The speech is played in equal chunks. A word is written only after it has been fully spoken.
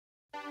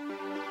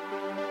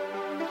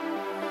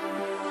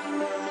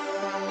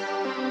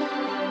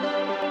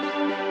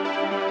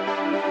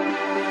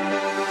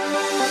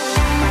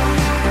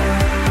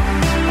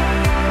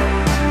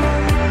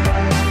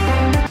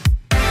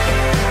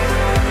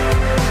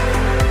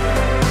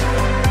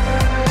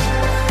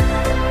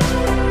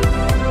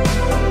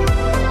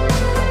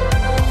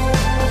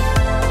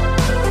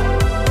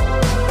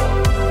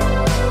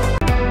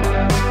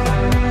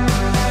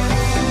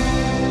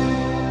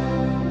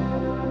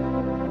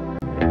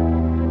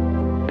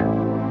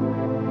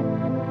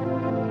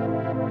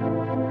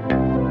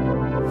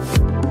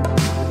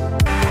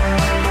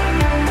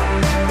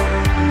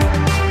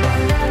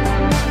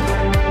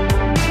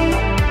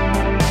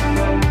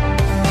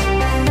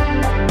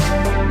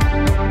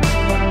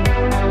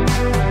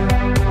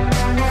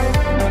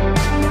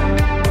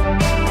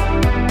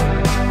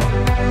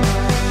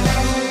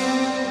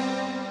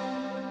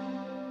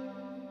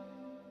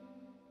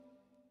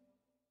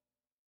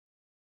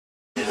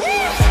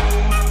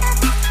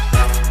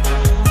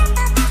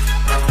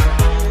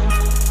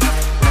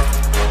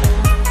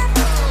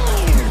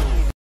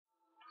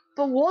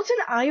wasn't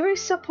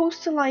Iris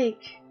supposed to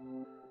like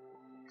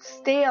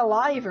stay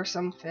alive or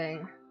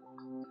something?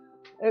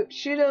 It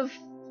should have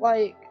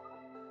like,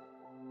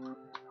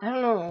 I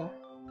don't know.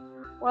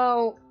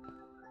 Well,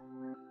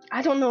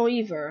 I don't know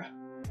either.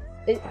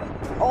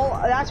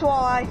 That's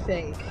what I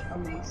think,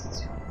 at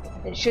least.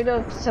 It should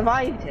have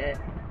survived it.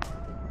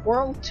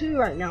 World 2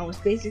 right now is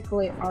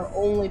basically our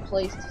only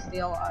place to stay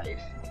alive.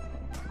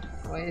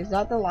 Wait, is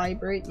that the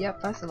library?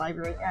 Yep, that's the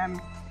library.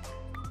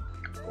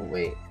 Oh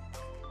wait.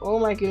 Oh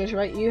my goodness,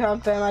 right? You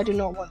have them. I do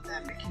not want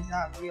them because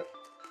that real.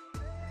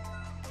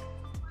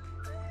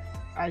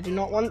 I do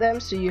not want them,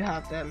 so you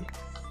have them.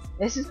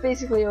 This is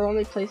basically our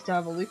only place to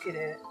have a look at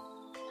it.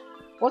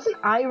 Wasn't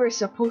Iris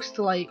supposed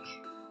to like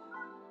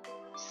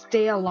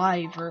stay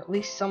alive or at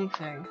least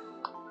something?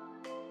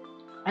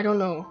 I don't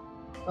know.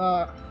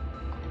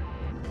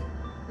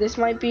 This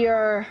might be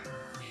our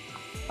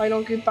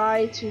final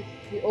goodbye to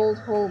the old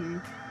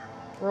home.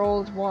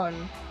 World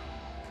 1.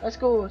 Let's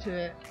go to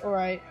it.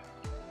 Alright.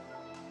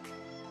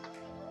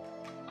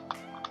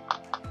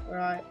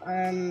 Alright,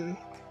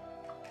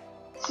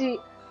 see,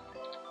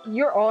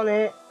 you're on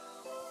it.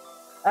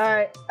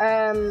 Alright,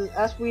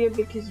 that's weird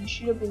because you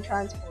should have been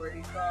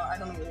transported, but I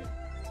don't know.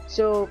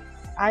 So,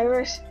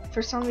 Iris,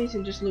 for some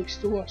reason, just looks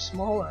so much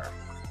smaller.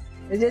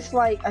 Is this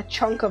like a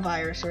chunk of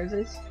Iris, or is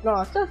this?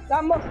 No, it's just,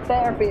 that must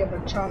better be of a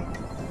chunk.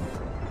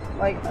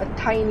 Like a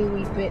tiny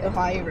wee bit of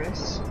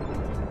Iris.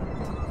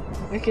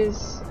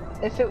 Because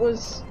if it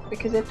was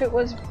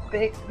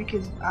big,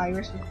 because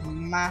Iris was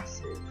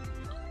massive.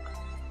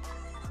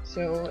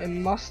 So it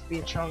must be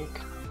a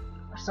chunk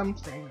or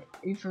something.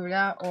 Either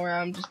that or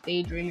I'm just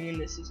daydreaming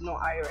and this is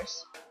not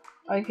Iris.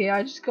 Okay,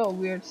 I just got a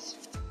weird.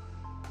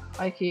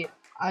 Okay,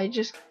 I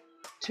just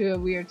to a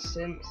weird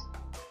sense.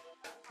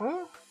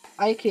 Huh?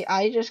 Okay,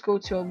 I just go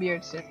to a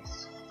weird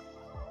sense.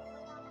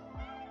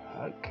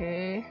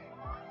 Okay.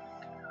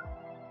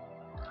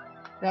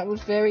 That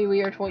was very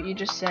weird what you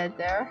just said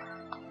there.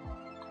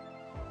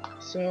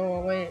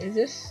 So wait,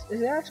 is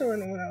there actually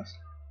anyone else?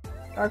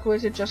 Dark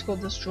Wizard just got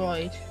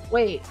destroyed.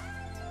 Wait,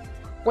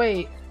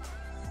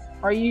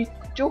 are you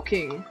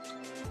joking?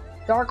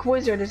 Dark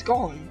Wizard is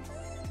gone.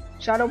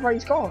 Shadow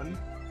Brine's gone.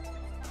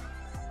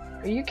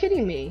 Are you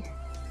kidding me?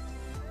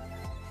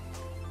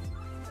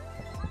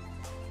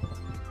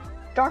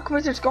 Dark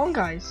Wizard's gone,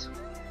 guys.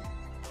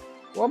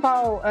 What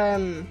about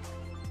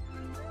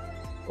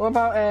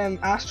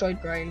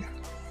Asteroid Brine?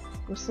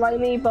 With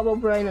Slimy, Bubble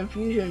Brine, and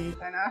Fusion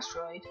and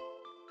Asteroid.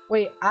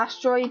 Wait,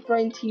 Asteroid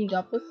Brine teamed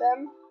up with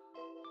them?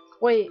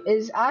 Wait,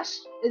 is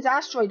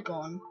Asteroid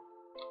gone?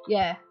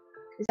 Yeah.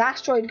 Is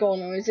Asteroid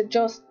gone, or is it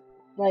just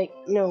like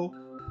no?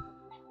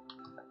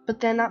 But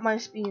then that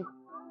must be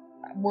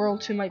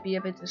World 2 might be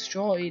a bit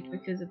destroyed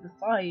because of the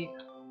fight.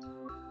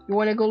 You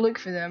wanna go look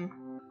for them?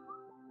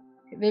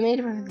 They made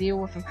a deal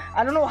with them.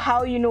 I don't know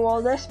how you know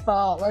all this,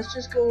 but let's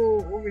just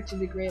go over to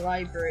the Great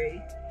Library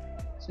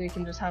so we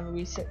can just have a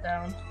wee sit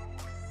down.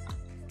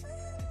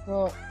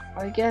 Well,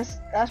 I guess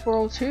that's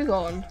World 2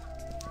 gone.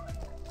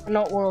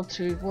 Not World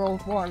 2,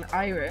 World 1,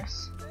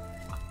 Iris.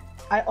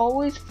 I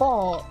always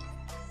thought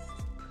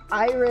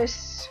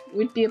Iris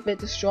would be a bit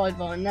destroyed,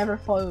 but I never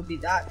thought it would be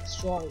that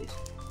destroyed.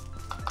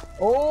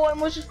 Oh, I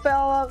almost just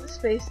fell out of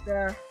space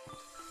there.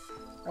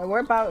 Right,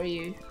 where about are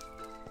you?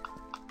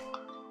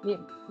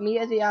 Meet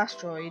at the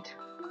asteroid.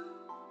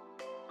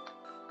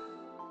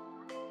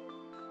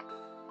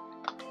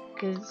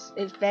 Because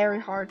it's very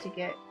hard to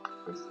get.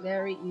 It's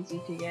very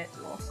easy to get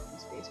lost in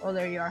space. Oh,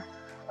 there you are.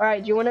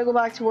 Alright, do you want to go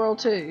back to World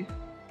 2?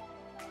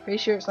 Pretty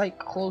sure it's like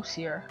close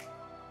here.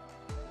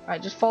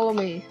 Alright, just follow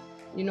me.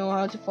 You know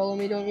how to follow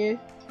me, don't you?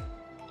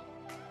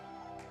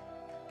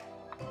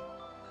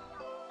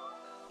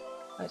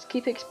 Let's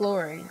keep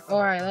exploring.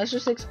 Alright, let's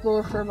just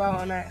explore for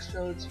about an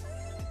extra.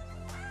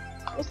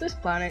 What's this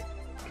planet?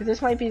 Because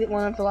this might be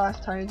one of the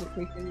last times that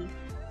we can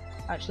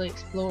actually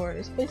explore.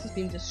 This place has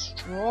been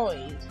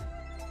destroyed.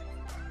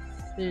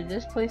 Dude,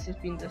 this place has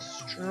been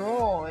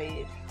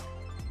destroyed.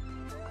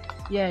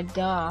 Yeah,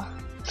 duh.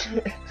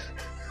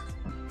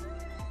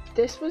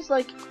 This was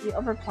like the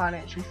other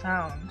planets we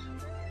found.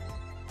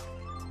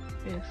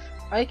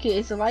 Ikey,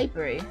 it's a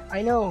library.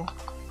 I know.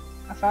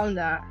 I found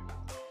that.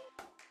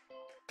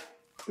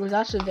 It was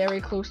actually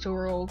very close to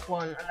World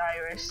 1 and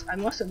Iris. I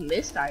must have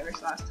missed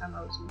Iris last time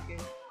I was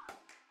looking.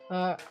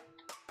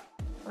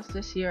 What's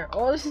this here?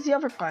 Oh, this is the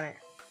other planet.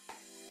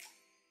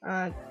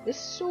 This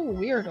is so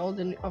weird, all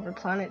the other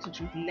planets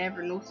which we've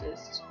never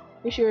noticed.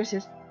 You sure it's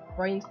this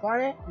Brines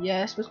planet?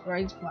 Yes, this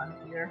Brines planet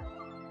here.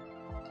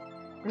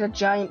 There's a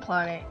giant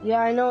planet. Yeah,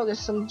 I know, there's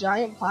some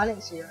giant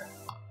planets here,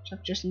 which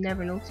I've just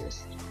never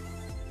noticed.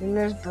 And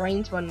there's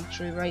Brines one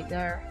tree right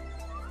there.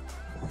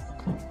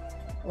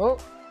 Oh,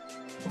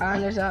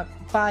 and there's a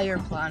fire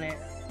planet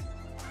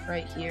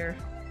right here.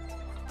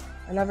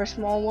 Another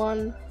small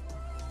one.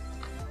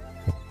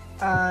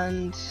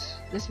 And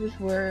this was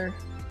where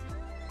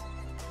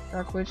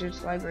Dark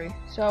Wizard's library.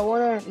 So I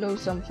want to know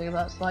something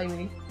about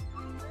Slimy.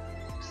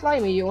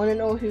 Slimy, you want to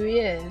know who he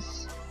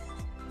is?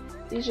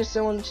 He's just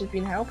someone that's just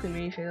been helping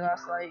me for the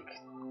last like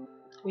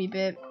wee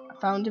bit. I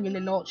found him in the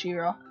Notch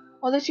era.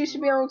 Oh, this used to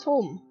be our old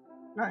home.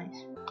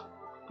 Nice.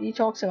 He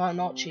talks about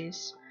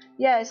notches.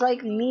 Yeah, it's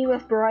like me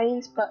with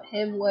Brines, but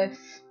him with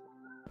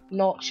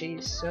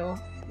notches. So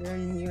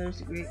then here's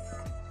the Great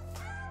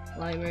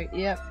Library.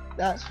 Yep,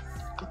 that's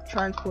the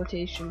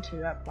transportation to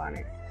that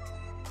planet.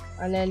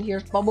 And then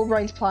here's Bubble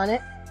Brine's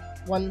planet.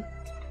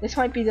 This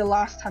might be the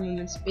last time I'm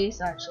in space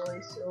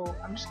actually, so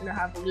I'm just gonna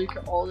have a look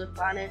at all the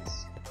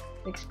planets,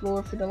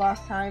 explore for the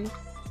last time.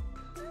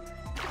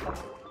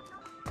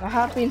 I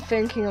have been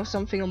thinking of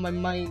something on my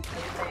mind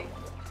lately,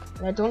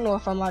 and I don't know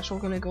if I'm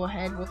actually gonna go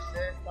ahead with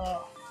it.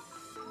 Well,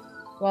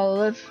 I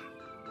live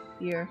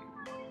here.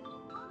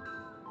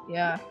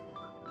 Yeah.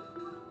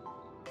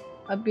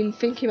 I've been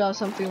thinking about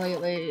something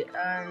lately,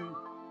 and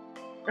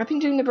I've been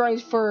doing the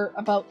Brines for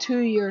about 2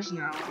 years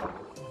now.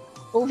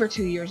 Over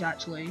 2 years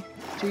actually.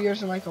 2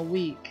 years and like a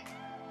week.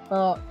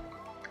 But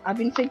I've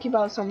been thinking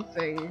about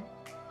something.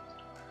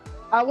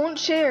 I won't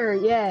share,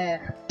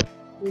 yeah.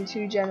 In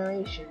 2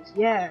 generations.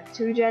 Yeah,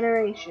 2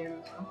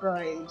 generations of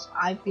Brines.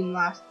 I've been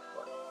last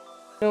one.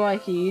 No,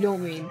 Ikey, you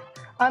don't mean.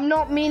 I'm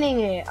not meaning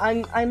it.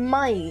 I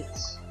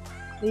might.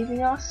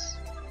 Leaving us?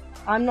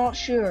 I'm not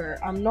sure.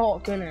 I'm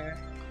not gonna.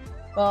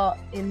 But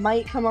it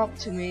might come up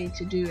to me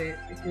to do it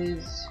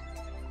because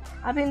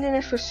I've been doing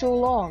this for so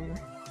long.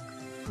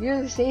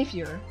 You're the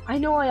savior. I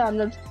know I am.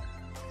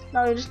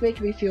 Now you're just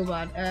making me feel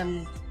bad.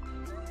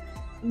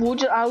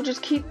 I'll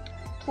just keep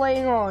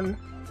playing on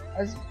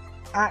as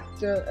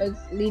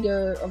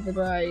leader of the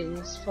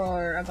Brines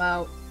for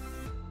about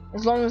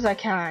as long as I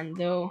can.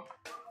 Though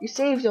you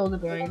saved all the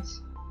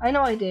Brines. I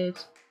know I did.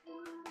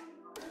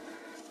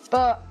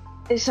 But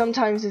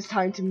sometimes it's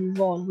time to move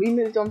on. We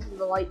moved on from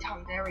the Light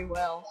Town very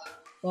well,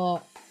 but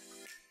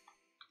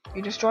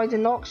you destroyed the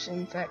Nox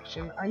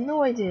infection. I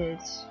know I did.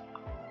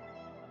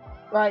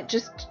 Right,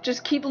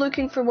 just keep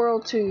looking for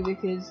World 2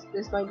 because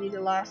this might be the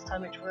last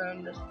time it's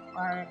around this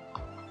planet.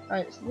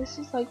 Right, so this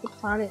is like the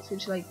planets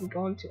which like we're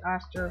going to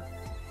after.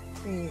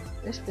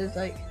 This is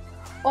like,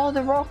 oh,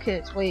 the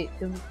rockets. Wait,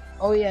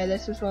 oh yeah,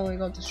 this is when we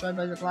got destroyed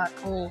by the black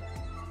hole.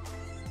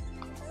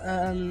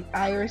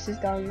 Iris is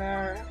down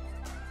there.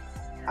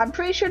 I'm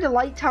pretty sure the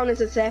Light Town is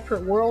a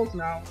separate world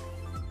now.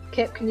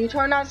 Kip, can you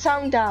turn that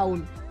sound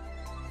down?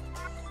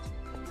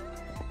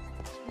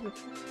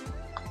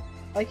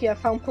 Like, yeah, I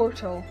found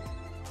portal.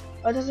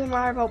 It doesn't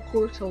matter about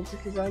portals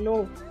because I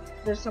know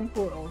there's some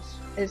portals.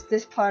 It's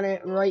this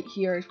planet right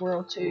here is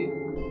World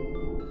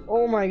 2.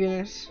 Oh my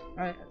goodness.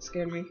 Right, that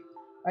scared me.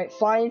 Right,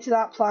 fly into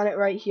that planet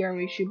right here and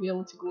we should be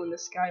able to go in the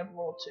sky of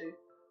World 2.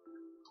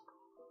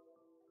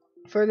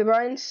 For the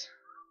Brines?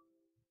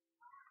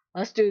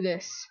 Let's do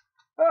this.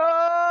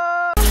 Ah!